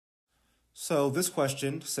So this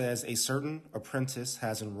question says a certain apprentice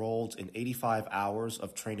has enrolled in 85 hours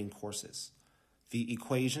of training courses. The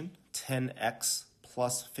equation 10x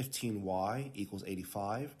plus 15y equals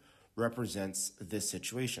 85 represents this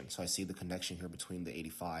situation. So I see the connection here between the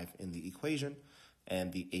 85 in the equation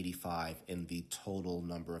and the 85 in the total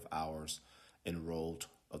number of hours enrolled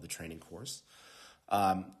of the training course.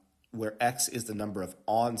 Where x is the number of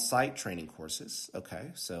on-site training courses, okay,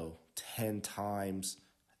 so 10 times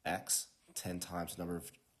x, 10 times the number of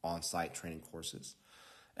on-site training courses,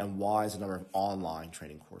 and y is the number of online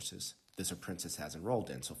training courses this apprentice has enrolled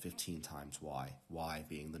in, so 15 times y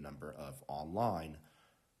being the number of online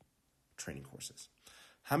training courses.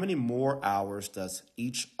 How many more hours does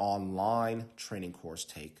each online training course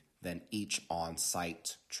take than each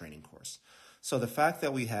on-site training course? So the fact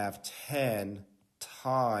that we have 10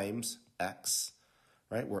 times x,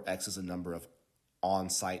 right, where x is a number of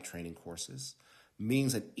on-site training courses,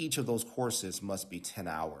 means that each of those courses must be 10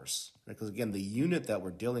 hours. Because again, the unit that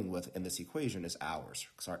we're dealing with in this equation is hours,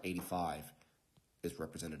 because our 85 is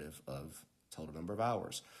representative of total number of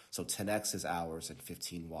hours. So 10x is hours and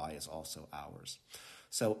 15y is also hours.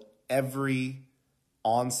 So every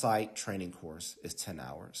on-site training course is 10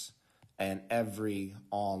 hours. And every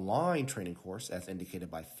online training course, as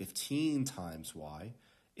indicated by 15 times y,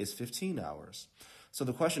 is 15 hours. So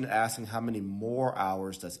the question asking how many more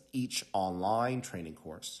hours does each online training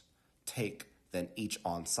course take than each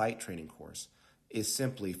on-site training course is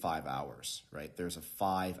simply 5 hours, right? There's a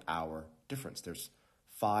 5-hour difference. There's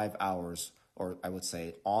 5 hours, or I would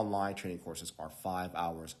say online training courses are 5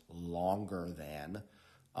 hours longer than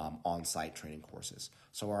on-site training courses.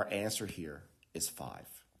 So our answer here is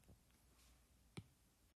 5.